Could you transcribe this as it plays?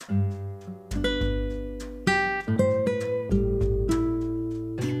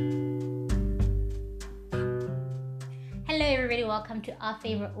welcome to our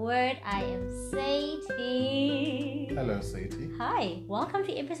favorite word. I am Sadie. Hello, Sadie. Hi, welcome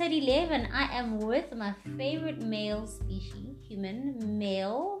to episode 11. I am with my favorite male species, human,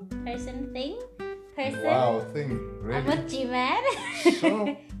 male, person. Wow, thing. Really? I'm with G-Man.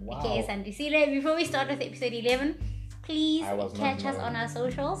 Sure. Wow. Okay, Sandisile, before we start with episode 11, please catch us on our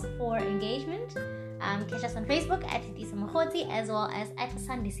socials for engagement. Catch us on Facebook at Sidisa Mokgotsi as well as at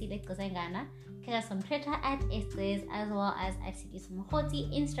Sandisile Kozengana. Catch us on Twitter at Estes as well as at Sidisa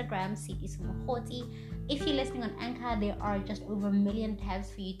Mokgotsi, Instagram Sidisa Mokgotsi. If you're listening on Anchor, there are just over 1 million tabs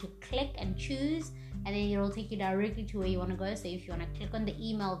for you to click and choose, and then it'll take you directly to where you want to go. So if you want to click on the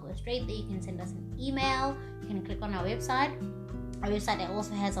email, go straight there. You can send us an email. You can click on our website. Our website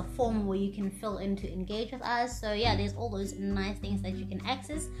also has a form where you can fill in to engage with us. So yeah, there's all those nice things that you can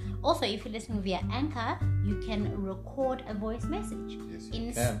access. Also, if you're listening via Anchor, you can record a voice message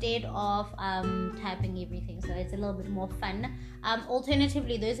instead of typing everything. So it's a little bit more fun.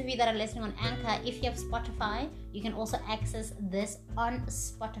 Alternatively, those of you that are listening on Anchor, if you have Spotify, you can also access this on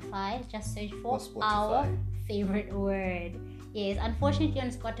Spotify. Just search for our favorite word. Yes, unfortunately on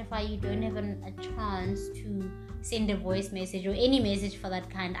Spotify, you don't have a chance to send a voice message or any message for that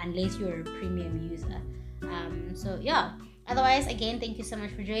kind unless you're a premium user. So yeah, otherwise, again, thank you so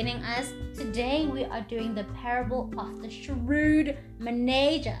much for joining us. Today we are doing the parable of the shrewd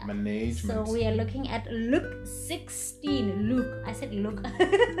manager. So we are looking at Luke 16.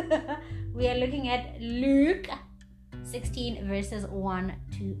 We are looking at Luke 16 verses 1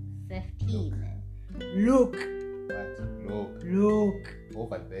 to 15. Look. What? Look.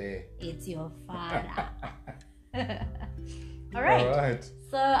 Over there. It's your father. All right.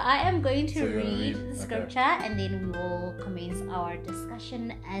 So I am going to read the scripture, and then we will commence our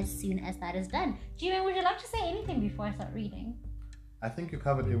discussion as soon as that is done. Jimmy, would you like to say anything before I start reading? I think you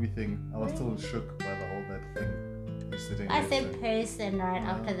covered everything. I was still shook by the whole that thing. You're sitting I said person right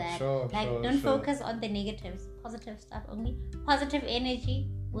after that. Don't focus on the negatives. Positive stuff only. Positive energy.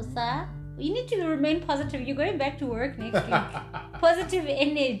 Usa. You need to remain positive. You're going back to work next week. Positive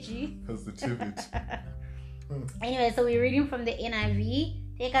energy. Positivity. Anyway, so we're reading from the NIV.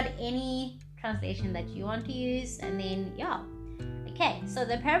 Take out any translation that you want to use, and then okay, so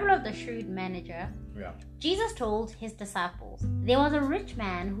the parable of the shrewd manager. Jesus told his disciples, there was a rich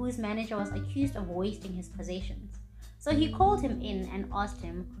man whose manager was accused of wasting his possessions. So he called him in and asked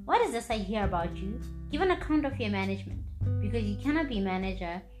him, what is this I hear about you? Give an account of your management, because you cannot be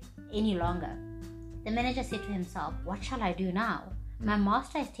manager any longer. The manager said to himself, what shall I do now? My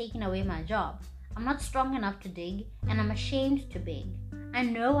master has taken away my job. I'm not strong enough to dig, and I'm ashamed to beg. I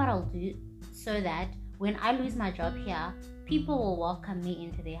know what I'll do so that when I lose my job here, people will welcome me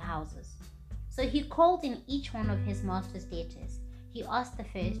into their houses. So he called in each one of his master's debtors. He asked the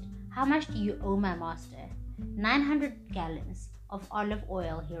first, how much do you owe my master? 900 gallons of olive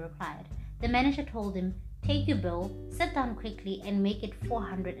oil, he replied. The manager told him, take your bill, sit down quickly, and make it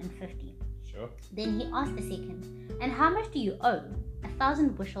 450. Sure. Then he asked the second, and how much do you owe?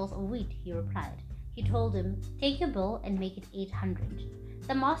 1,000 bushels of wheat, he replied. He told him, take your bill and make it 800.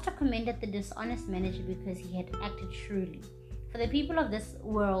 The master commended the dishonest manager because he had acted shrewdly. For the people of this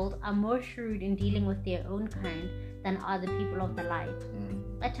world are more shrewd in dealing with their own kind than are the people of the light.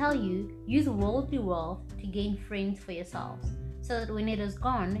 I tell you, use worldly wealth to gain friends for yourselves, so that when it is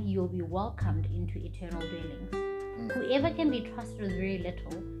gone, you will be welcomed into eternal dwellings. Whoever can be trusted with very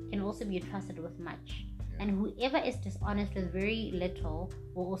little can also be trusted with much. And whoever is dishonest with very little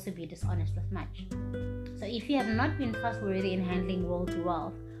will also be dishonest with much. So if you have not been trustworthy in handling worldly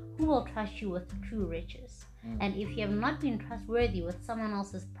wealth, who will trust you with true riches? And if you have not been trustworthy with someone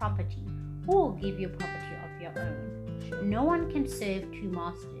else's property, who will give you property of your own? No one can serve two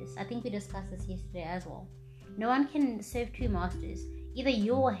masters. I think we discussed this yesterday as well. No one can serve two masters. Either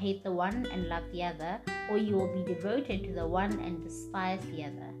you will hate the one and love the other, or you will be devoted to the one and despise the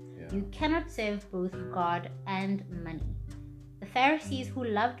other. You cannot serve both God and money. The Pharisees who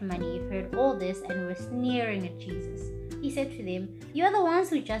loved money heard all this and were sneering at Jesus. He said to them, you are the ones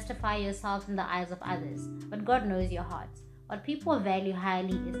who justify yourselves in the eyes of others, but God knows your hearts. What people value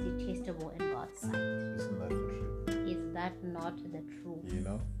highly is detestable in God's sight. Isn't that the truth? Is that not the truth? You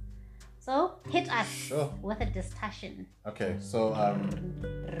know? So, hit us with a discussion. Okay, so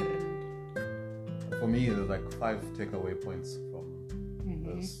for me, there's like 5 takeaway points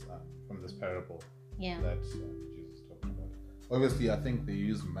from this parable that Jesus talked about. Obviously, I think they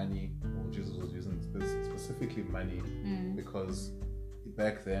use money, or Jesus was using specifically money, because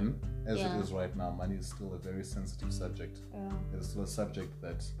back then, as it is right now, money is still a very sensitive subject. It's still a subject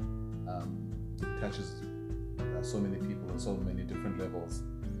that touches so many people on so many different levels.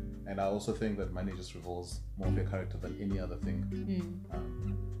 And I also think that money just reveals more of your character than any other thing.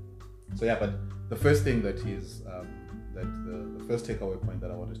 But the first thing that is that the first takeaway point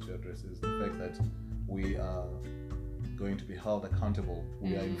that I wanted to address is the fact that we are going to be held accountable.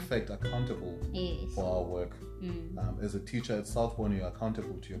 We are in fact accountable for our work. As a teacher at Southbourne, you are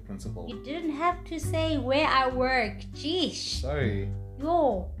accountable to your principal. You didn't have to say where I work. Jeez. Sorry.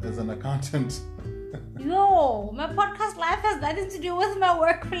 Yo. As an accountant. Yo, my podcast life has nothing to do with my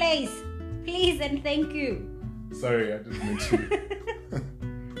workplace. Please and thank you. Sorry, I didn't mean to.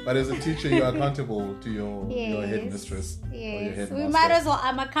 But as a teacher, you're accountable to your headmistress. Yes. Or your headmaster. We might as well.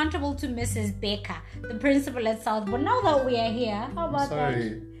 I'm accountable to Mrs. Baker, the principal at Southbourne. Now that we are here, how about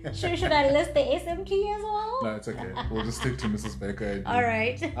that? Should I list the SMT as well? No, it's okay. We'll just stick to Mrs. Baker. All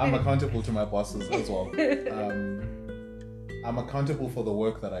right. I'm accountable to my bosses as well. I'm accountable for the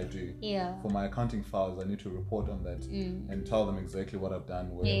work that I do. Yeah. For my accounting files, I need to report on that and tell them exactly what I've done,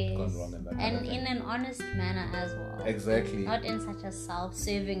 where I've gone wrong, and that. And in an honest manner as well. Exactly. Not in such a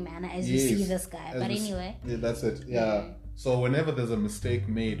self-serving manner as you see this guy. But anyway. Yeah, that's it. Yeah. So whenever there's a mistake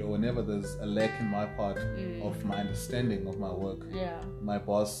made, or whenever there's a lack in my part of my understanding of my work, my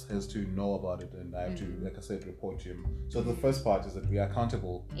boss has to know about it, and I have to, like I said, report to him. So the first part is that we are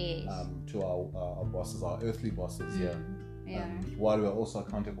accountable to our bosses, our earthly bosses. While we are also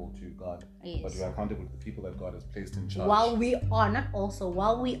accountable to God, but we are accountable to the people that God has placed in charge. While we are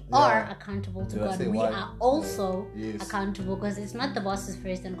accountable to God, we are also accountable, because it's not the bosses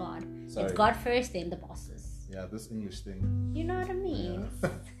first and God. Sorry. It's God first, then the bosses. Yeah, this English thing. You know what I mean?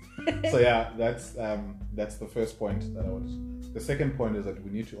 So that's the first point that I wanted. The second point is that we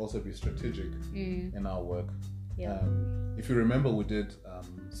need to also be strategic in our work. Yeah. If you remember, we did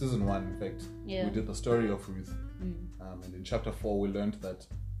season 1. In fact, we did the story of Ruth, and in chapter 4 we learned that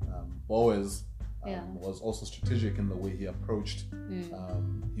Boaz was also strategic in the way he approached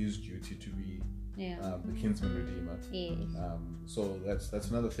his duty to be the kinsman redeemer. So that's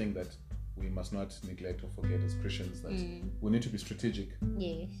another thing that we must not neglect or forget as Christians, that we need to be strategic.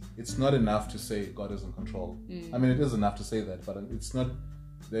 Yes. It's not enough to say God is in control. I mean, it is enough to say that, but it's not.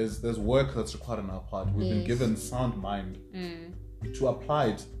 There's work that's required on our part. We've been given sound mind to apply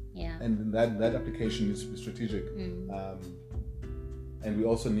it, and that application needs to be strategic. And we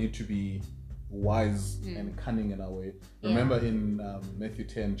also need to be wise and cunning in our way. Remember in Matthew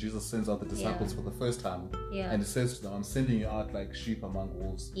 10, Jesus sends out the disciples for the first time, and he says to them, I'm sending you out like sheep among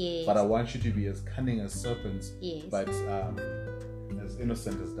wolves, but I want you to be as cunning as serpents, but as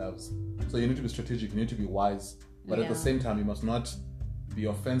innocent as doves. So you need to be strategic, you need to be wise, but at the same time you must not be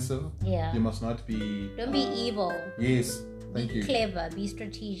offensive. You must not be... Don't be evil. Yes, thank you. Be clever, be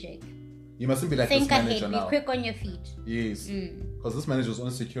strategic. You mustn't be like Think this manager ahead, now. Be quick on your feet. Yes. Because this manager is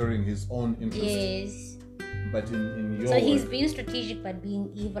only securing his own interest. Yes. But in your So he's being strategic but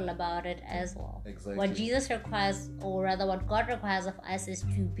being evil about it as well. Exactly. What Jesus requires, or rather what God requires of us, is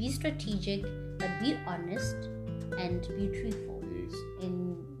to be strategic but be honest and be truthful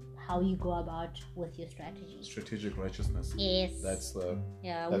in how you go about with your strategy. Strategic righteousness. Yes. That's the...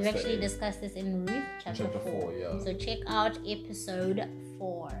 we've actually discussed this in Ruth chapter 4. So check out episode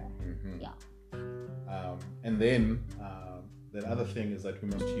 4. And then the other thing is that we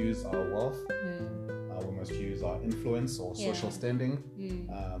must use our wealth, we must use our influence or social standing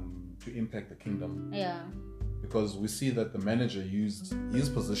to impact the kingdom. Because we see that the manager used his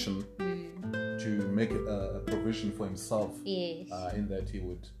position to make a provision for himself, in that he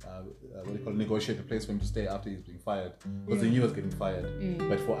would negotiate a place for him to stay after he's being fired, because he knew he was getting fired.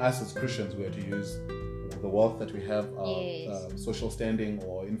 But for us as Christians, we are to use the wealth that we have, our social standing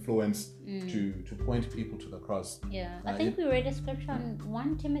or influence, to point people to the cross. I think we read a scripture on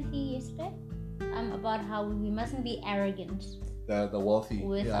 1 Timothy yesterday about how we mustn't be arrogant. The wealthy.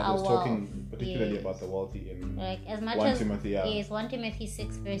 I was talking particularly about the wealthy in as much 1 Timothy. Yes, 1 Timothy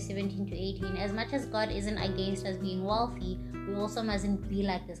 6 verse 17 to 18. As much as God isn't against us being wealthy, we also mustn't be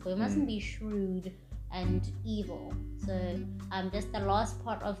like this. We mustn't be shrewd and evil. So just the last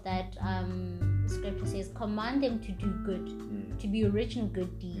part of that scripture says, command them to do good, to be rich in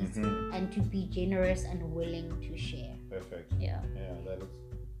good deeds, and to be generous and willing to share. Perfect.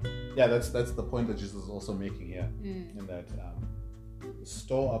 That's the point that Jesus is also making here, in that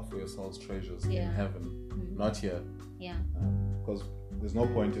store up for yourselves treasures in heaven, not here. Because there's no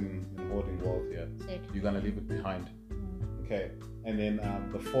point in hoarding wealth here. You're gonna leave it behind. Okay. And then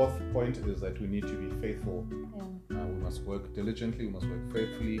the fourth point is that we need to be faithful. We must work diligently. We must work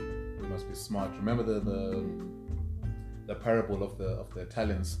faithfully. We must be smart. Remember the parable of the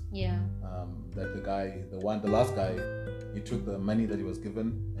talents. That the last guy, he took the money that he was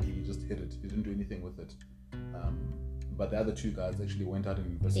given and he just hid it. He didn't do anything with it. but the other 2 guys actually went out and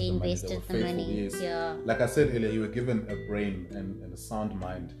invested the money. They were faithful. Yes. Yeah. Like I said earlier, you were given a brain and a sound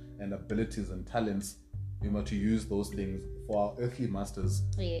mind and abilities and talents, to use those things for our earthly masters.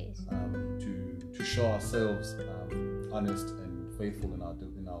 Yes. To show ourselves honest and faithful in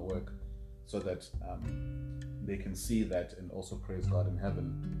our work, so that they can see that and also praise God in heaven.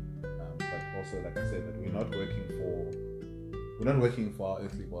 But also, like I said, that we're not working for our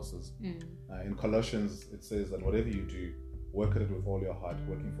earthly bosses. In Colossians, it says that whatever you do, work at it with all your heart,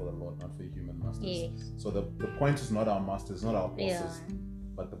 working for the Lord, not for human masters. Yes. So the point is not our masters, not our bosses,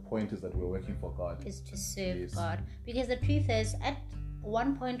 but the point is that we're working for God. Is to serve God. Because the truth is, at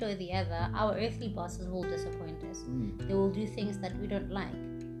one point or the other, our earthly bosses will disappoint us. They will do things that we don't like.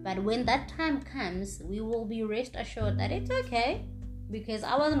 But when that time comes, we will be rest assured that it's okay, because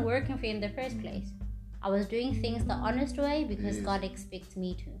I wasn't working for you in the first place. I was doing things the honest way because God expects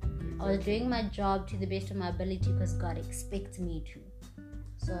me to. I was doing my job to the best of my ability because God expects me to.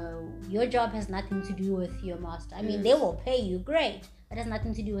 So your job has nothing to do with your master. I mean, they will pay you, great. That has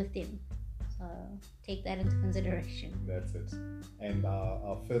nothing to do with them. So take that into consideration. That's it. And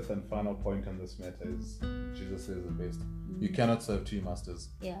our fifth and final point on this matter is, Jesus says it best. You cannot serve 2 masters.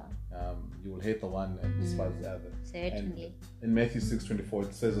 Yeah. You will hate the one and despise the other. Certainly. And in Matthew 6:24,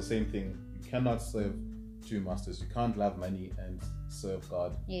 it says the same thing. You cannot serve 2 masters. You can't love money and serve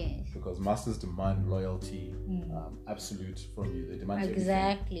God. Yes. Because masters demand loyalty, absolute from you. They demand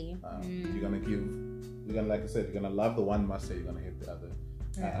exactly. You're gonna, like I said, you're gonna love the one master. You're gonna hate the other.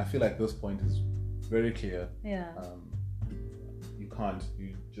 I feel like this point is very clear. Yeah. You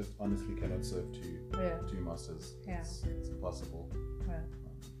just honestly cannot serve two masters. Yeah. It's impossible. Yeah.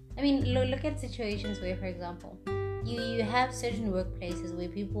 I mean, look at situations where, for example, you have certain workplaces where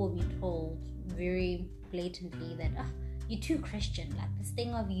people will be told very blatantly that you're too Christian. Like this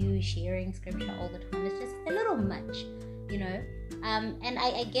thing of you sharing scripture all the time is just a little much, and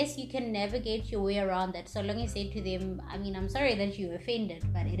I guess you can navigate your way around that so long you say to them, I mean, I'm sorry that you're offended,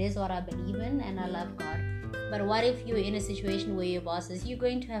 but it is what I believe in and I love God. But what if you're in a situation where your boss says you're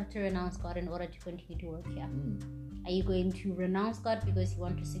going to have to renounce God in order to continue to work here? Are you going to renounce God because you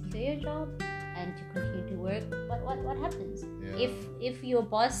want to secure your job and to continue to work? But what happens? If your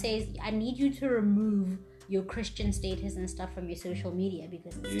boss says, I need you to remove your Christian status and stuff from your social media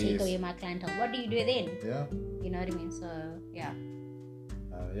because it's take away my clientele, what do you do then? Yeah. You know what I mean? So, yeah.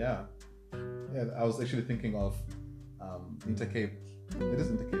 Yeah, I was actually thinking of Intercape. It is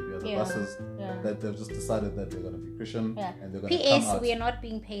Intercape, the buses that they've just decided that they're going to be Christian and they're going to come out. We are not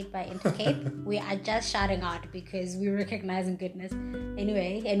being paid by Intercape. We are just shouting out because we're recognizing goodness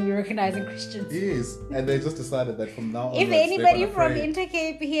anyway, and we're recognizing Christians. Yes, and they just decided that from now on. If anybody from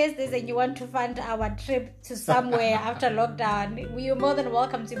Intercape hears this and you want to fund our trip to somewhere after lockdown, we are more than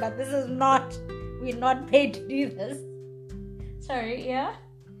welcome to. But we're not paid to do this. Sorry, yeah.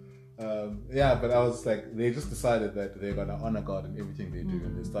 But I was like, they just decided that they're gonna honor God in everything they do,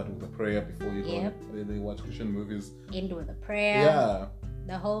 and they start with a prayer before you go. They watch Christian movies. End with a prayer. Yeah.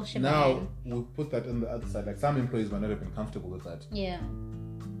 The whole shebang. Now we'll put that on the other side. Like some employees might not have been comfortable with that. Yeah.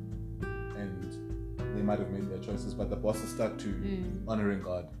 And they might have made their choices, but the boss is stuck to honoring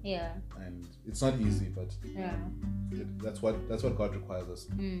God. Yeah. And it's not easy, but that's what God requires us.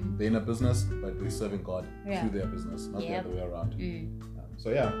 They're in a business, but they're serving God through their business, not the other way around.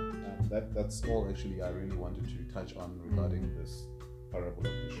 That's all actually I really wanted to touch on regarding this parable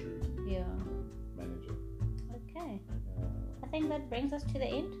of the shrewd manager. Okay. I think that brings us to the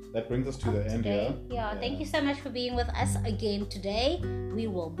end. That brings us to the end, yeah. Thank you so much for being with us again today. We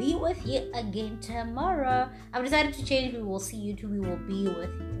will be with you again tomorrow. I've decided to change. We will see you too. We will be with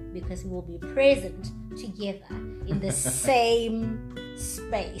you because we will be present together in the same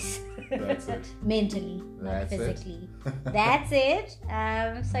space. That's it. Mentally, not physically. That's it.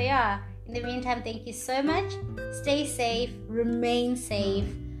 In the meantime, thank you so much. Stay safe. Remain safe.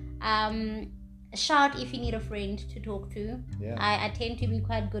 Shout if you need a friend to talk to. I tend to be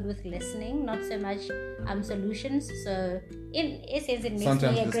quite good with listening, not so much solutions. So in essence, it makes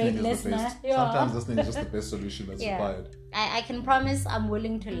me a great listener. Sometimes listening is just the best solution that's required. I can promise I'm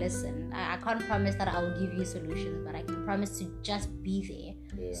willing to listen. I can't promise that I will give you solutions, but I can promise to just be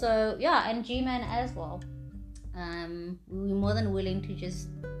there. So and G-Man as well. We're more than willing to just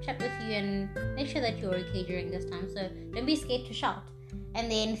chat with you and make sure that you're okay during this time. So don't be scared to shout.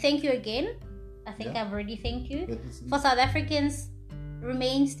 And then thank you again. I think I've already thanked you. For South Africans,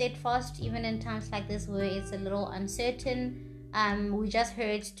 remain steadfast even in times like this where it's a little uncertain. We just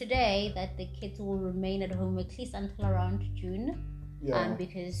heard today that the kids will remain at home at least until around June.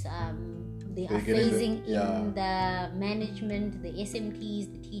 because they are phasing in the management, the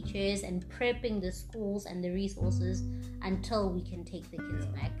SMTs, the teachers, and prepping the schools and the resources until we can take the kids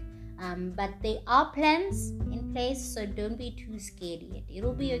back. But there are plans in place, so don't be too scared yet.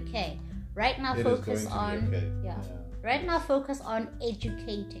 It'll be okay. Right now, focus on Right now, focus on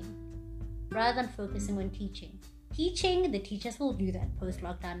educating rather than focusing on teaching. Teaching, the teachers will do that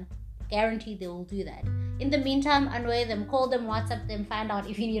post-lockdown. Guaranteed they will do that. In the meantime, annoy them, call them, WhatsApp them, find out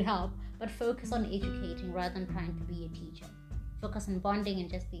if you need help. But focus on educating rather than trying to be a teacher. Focus on bonding and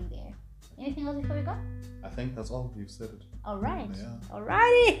just being there. Anything else before we go? I think that's all. You've said it. All right. Yeah.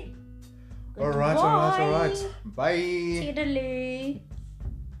 Alrighty. All right. Bye. Tiddly.